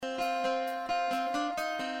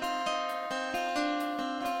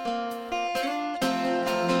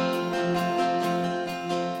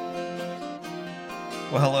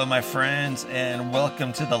Well, hello, my friends, and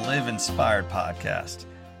welcome to the Live Inspired podcast,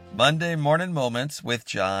 Monday Morning Moments with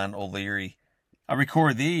John O'Leary. I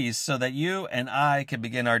record these so that you and I can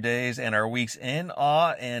begin our days and our weeks in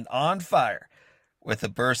awe and on fire with a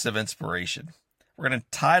burst of inspiration. We're going to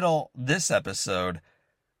title this episode,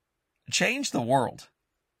 Change the World.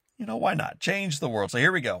 You know, why not? Change the world. So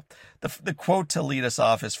here we go. The quote to lead us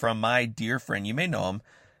off is from my dear friend. You may know him.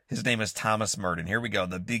 His name is Thomas Merton. Here we go.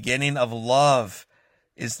 The beginning of love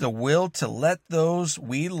is the will to let those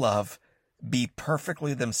we love be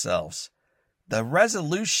perfectly themselves. The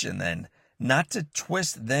resolution, then, not to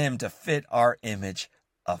twist them to fit our image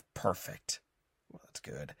of perfect. Well, that's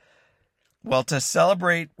good. Well, to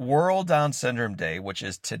celebrate World Down Syndrome Day, which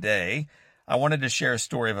is today, I wanted to share a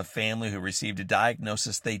story of a family who received a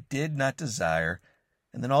diagnosis they did not desire,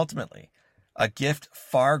 and then ultimately, a gift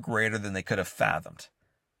far greater than they could have fathomed.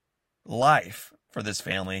 Life for this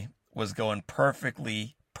family was going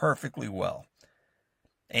perfectly well.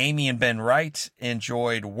 Amy and Ben Wright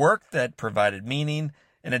enjoyed work that provided meaning,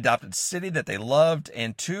 an adopted city that they loved,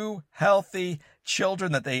 and two healthy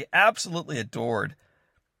children that they absolutely adored.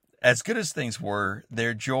 As good as things were,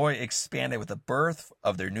 their joy expanded with the birth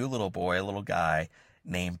of their new little boy, a little guy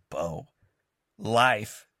named Bo.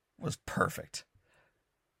 Life was perfect.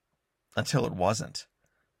 Until it wasn't.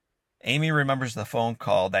 Amy remembers the phone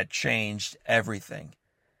call that changed everything.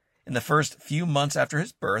 In the first few months after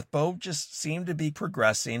his birth, Bo just seemed to be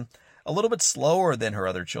progressing a little bit slower than her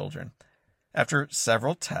other children. After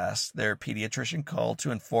several tests, their pediatrician called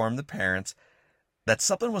to inform the parents that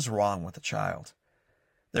something was wrong with the child.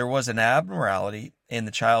 There was an abnormality in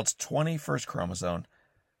the child's 21st chromosome.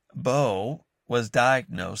 Bo was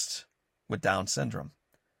diagnosed with Down syndrome.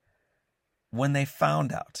 When they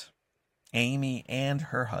found out, Amy and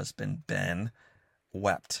her husband, Ben,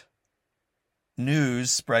 wept. News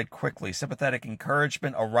spread quickly. Sympathetic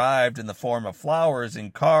encouragement arrived in the form of flowers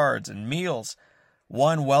and cards and meals.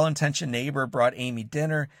 One well-intentioned neighbor brought Amy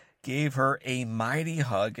dinner, gave her a mighty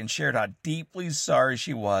hug, and shared how deeply sorry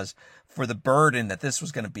she was for the burden that this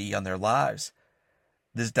was going to be on their lives.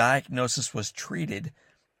 This diagnosis was treated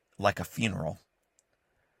like a funeral.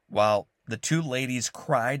 While the two ladies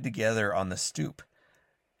cried together on the stoop,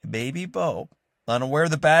 baby Bo, unaware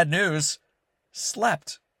of the bad news,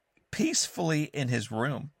 slept peacefully in his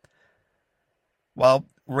room. While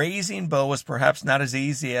raising Bo was perhaps not as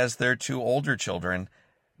easy as their two older children,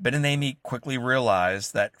 Ben and Amy quickly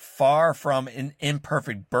realized that far from an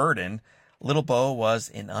imperfect burden, little Bo was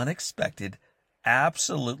an unexpected,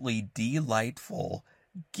 absolutely delightful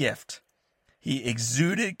gift. He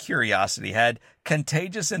exuded curiosity, had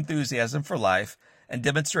contagious enthusiasm for life, and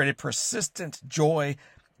demonstrated persistent joy,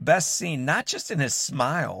 best seen not just in his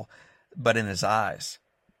smile, but in his eyes.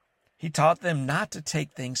 He taught them not to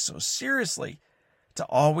take things so seriously, to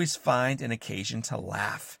always find an occasion to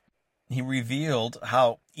laugh. He revealed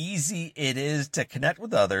how easy it is to connect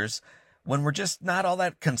with others when we're just not all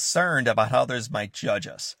that concerned about how others might judge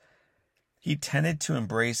us. He tended to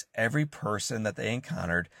embrace every person that they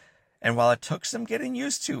encountered, and while it took some getting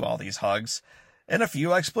used to all these hugs and a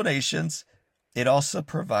few explanations, it also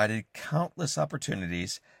provided countless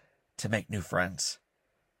opportunities to make new friends.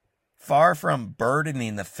 Far from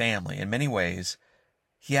burdening the family in many ways,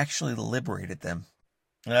 he actually liberated them.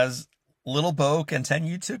 As little Bo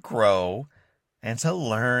continued to grow and to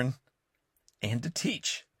learn and to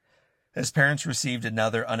teach, his parents received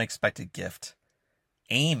another unexpected gift.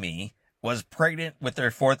 Amy was pregnant with their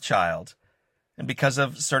fourth child, and because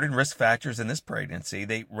of certain risk factors in this pregnancy,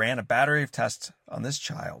 they ran a battery of tests on this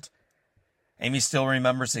child. Amy still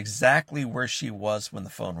remembers exactly where she was when the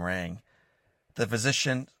phone rang. The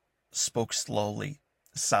physician spoke slowly,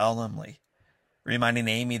 solemnly, reminding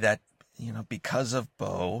Amy that, because of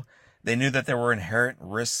Bo, they knew that there were inherent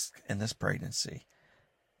risks in this pregnancy.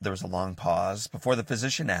 There was a long pause before the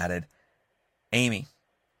physician added, Amy,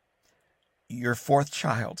 your fourth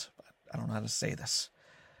child, I don't know how to say this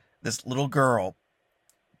little girl,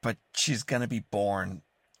 but she's going to be born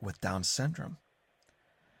with Down syndrome.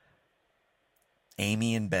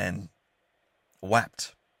 Amy and Ben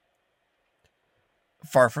wept.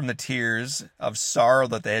 Far from the tears of sorrow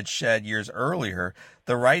that they had shed years earlier,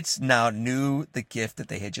 the Wrights now knew the gift that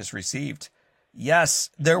they had just received. Yes,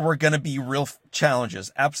 there were going to be real challenges,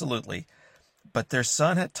 absolutely. But their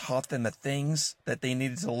son had taught them the things that they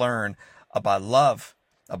needed to learn about love,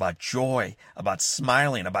 about joy, about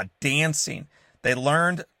smiling, about dancing. They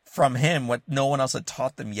learned from him what no one else had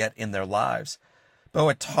taught them yet in their lives. Bo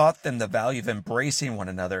had taught them the value of embracing one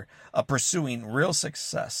another, of pursuing real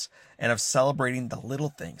success, and of celebrating the little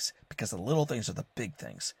things, because the little things are the big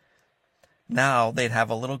things. Now they'd have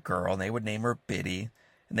a little girl, and they would name her Biddy,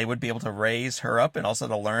 and they would be able to raise her up and also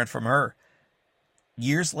to learn from her.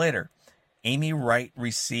 Years later, Amy Wright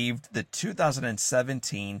received the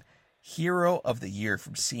 2017 Hero of the Year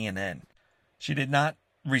from CNN. She did not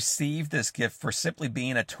receive this gift for simply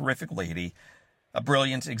being a terrific lady, a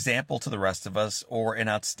brilliant example to the rest of us, or an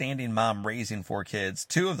outstanding mom raising 4 kids,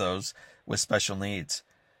 2 of those with special needs.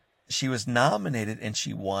 She was nominated and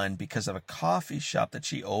she won because of a coffee shop that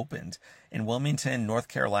she opened in Wilmington, North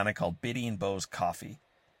Carolina called Biddy and Bo's Coffee.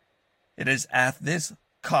 It is at this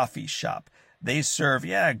coffee shop they serve,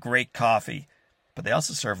 great coffee, but they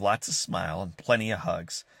also serve lots of smile and plenty of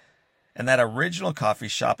hugs. And that original coffee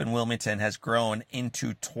shop in Wilmington has grown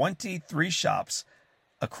into 23 shops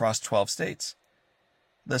across 12 states.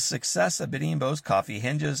 The success of Biddy and Bo's Coffee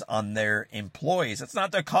hinges on their employees. It's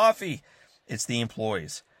not their coffee, it's the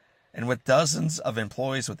employees. And with dozens of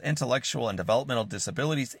employees with intellectual and developmental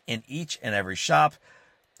disabilities in each and every shop,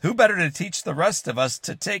 who better to teach the rest of us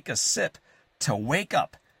to take a sip, to wake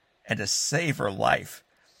up, and to savor life?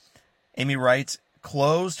 Amy Wright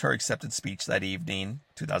closed her acceptance speech that evening,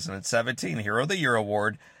 2017 Hero of the Year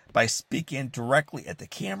Award, by speaking directly at the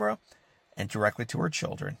camera and directly to her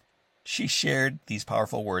children. She shared these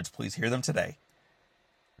powerful words. Please hear them today.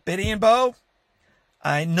 Biddy and Bo,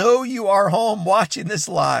 I know you are home watching this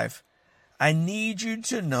live. I need you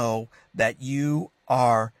to know that you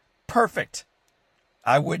are perfect.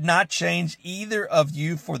 I would not change either of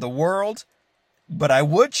you for the world, but I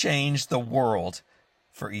would change the world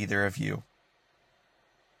for either of you.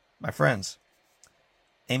 My friends,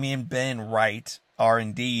 Amy and Ben Wright are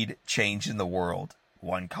indeed changing the world.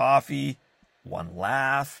 One coffee, one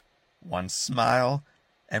laugh, one smile,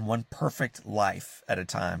 and one perfect life at a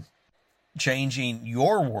time. Changing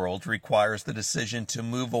your world requires the decision to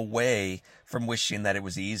move away from wishing that it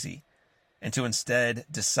was easy and to instead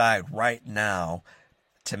decide right now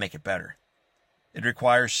to make it better. It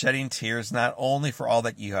requires shedding tears not only for all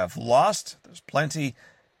that you have lost, there's plenty,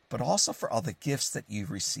 but also for all the gifts that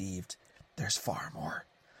you've received. There's far more.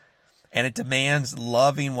 And it demands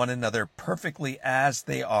loving one another perfectly as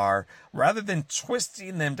they are, rather than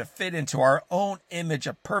twisting them to fit into our own image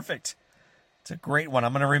of perfect. It's a great one.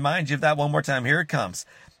 I'm going to remind you of that one more time. Here it comes.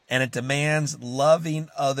 And it demands loving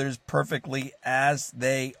others perfectly as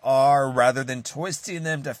they are, rather than twisting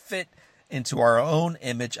them to fit into our own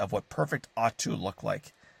image of what perfect ought to look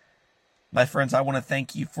like. My friends, I want to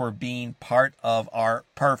thank you for being part of our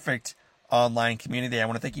perfect online community. I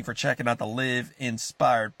want to thank you for checking out the Live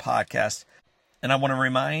Inspired podcast. And I want to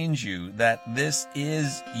remind you that this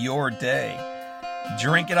is your day.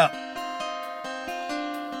 Drink it up.